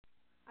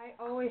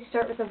I always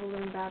start with a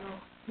balloon battle.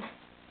 Shall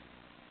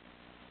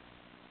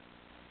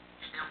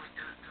we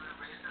do the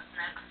races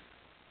next?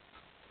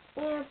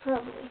 Yeah,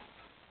 probably.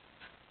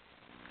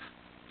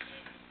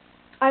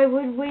 I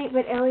would wait,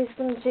 but Ellie's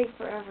gonna take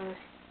forever.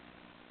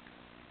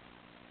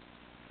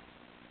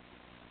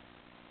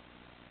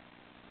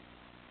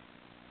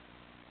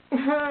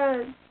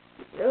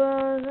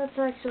 That's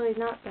actually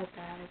not that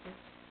bad, I guess.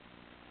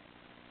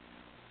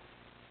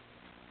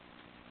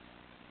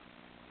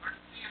 Our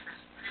team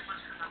is pretty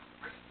much gonna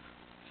race.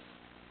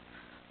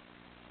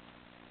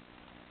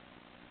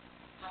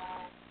 So,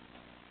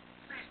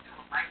 please do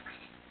it lightly.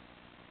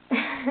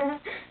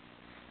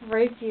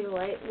 Rape you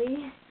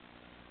lightly?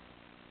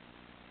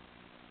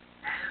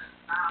 That is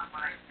not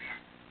what I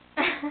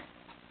meant.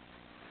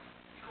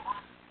 Your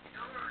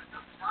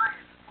fly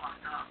is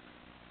fucked up.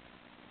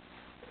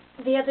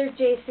 The other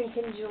Jason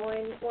can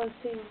join once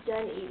he's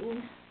done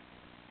eating.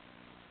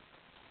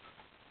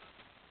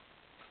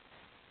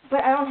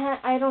 But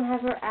I don't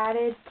have her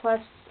added, plus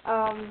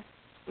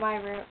my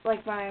room,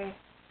 like my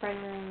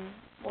friend room,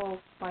 well,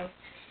 my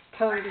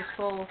code is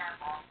full.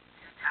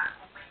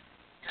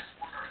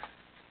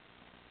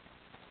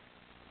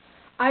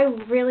 I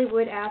really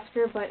would ask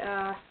her, but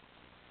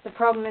the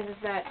problem is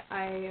that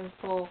I am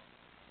full.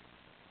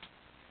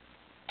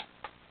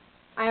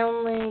 I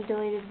only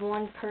deleted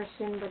one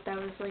person, but that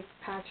was like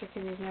Patrick,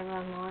 because he's never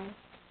online.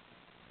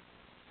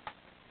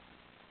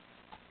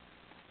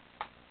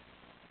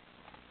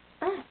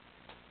 Ah.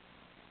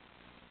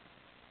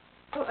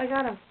 Oh, I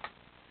got him.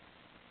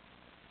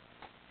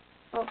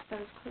 Oh, that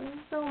was close.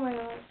 Oh my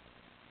god.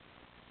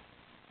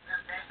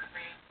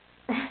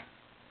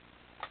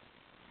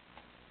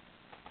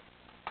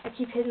 I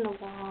keep hitting the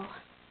wall.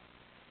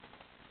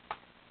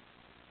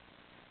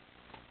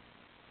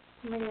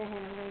 What am I gonna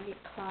hit? I'm gonna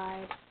get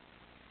Clyde.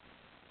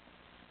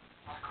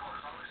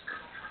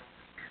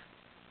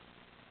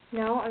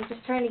 No, I'm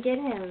just trying to get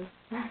him.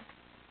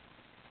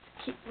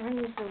 Keep running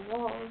into the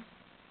walls.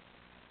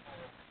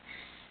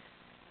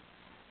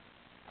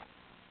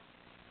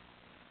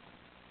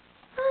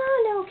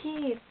 Oh, no,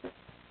 Keith.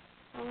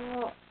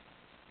 Oh.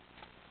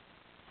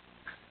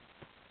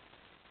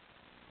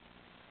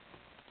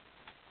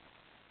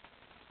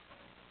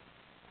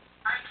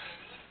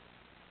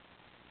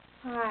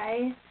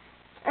 Hi.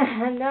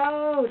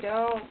 No,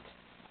 don't.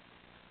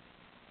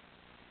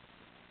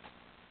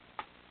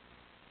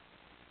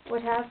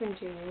 What happened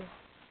to you?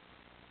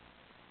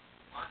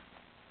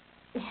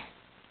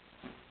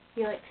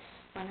 You like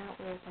spun out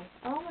where it's like,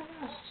 oh my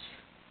gosh.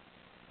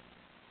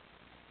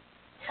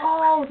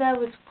 Oh, that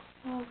was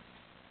close.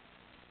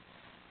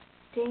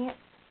 Dang it.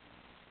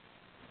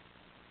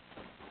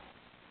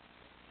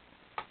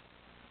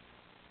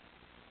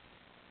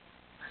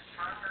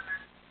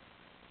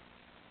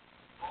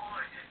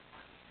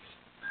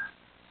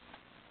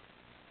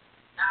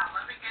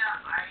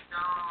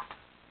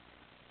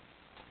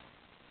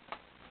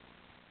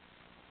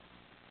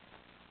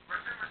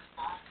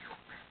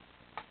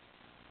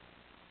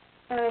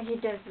 He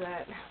does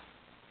that.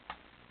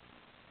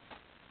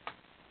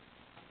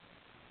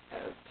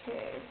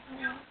 Okay.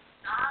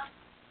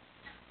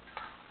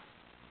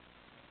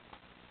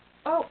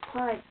 Oh,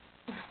 Clyde.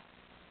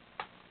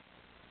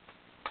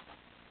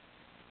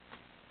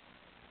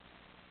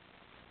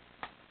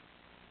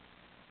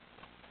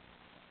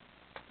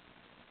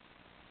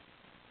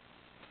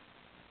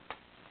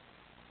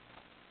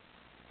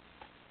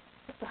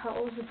 What the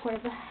hell was the point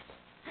of that?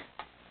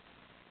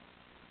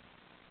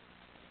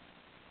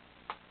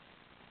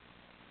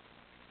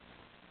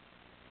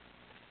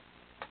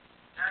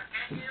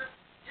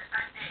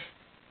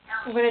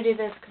 I'm gonna do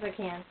this because I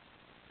can.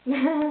 Alright,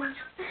 now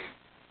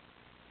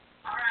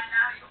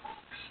you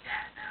won't be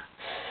that now.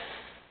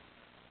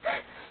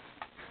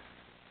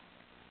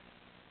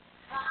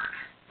 Fuck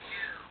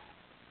you.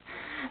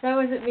 That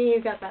wasn't me who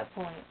got that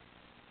point.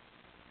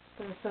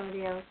 It was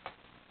somebody else.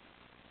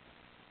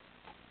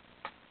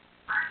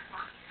 I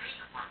fucking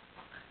hate one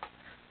woman.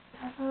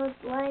 That was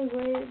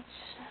language.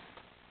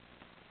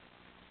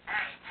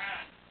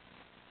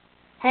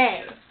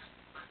 Hey.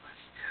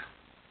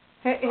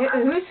 Hey,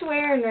 who's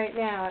swearing right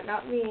now?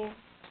 Not me. Ofcoarse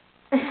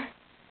gives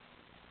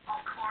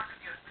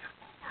me a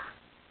Uber.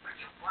 Are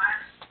you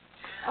black?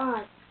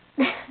 Oh.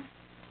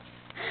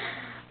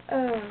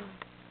 Oh.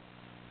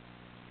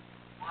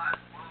 What?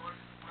 What was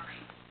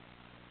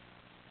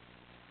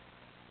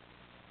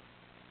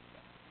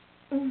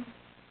funny?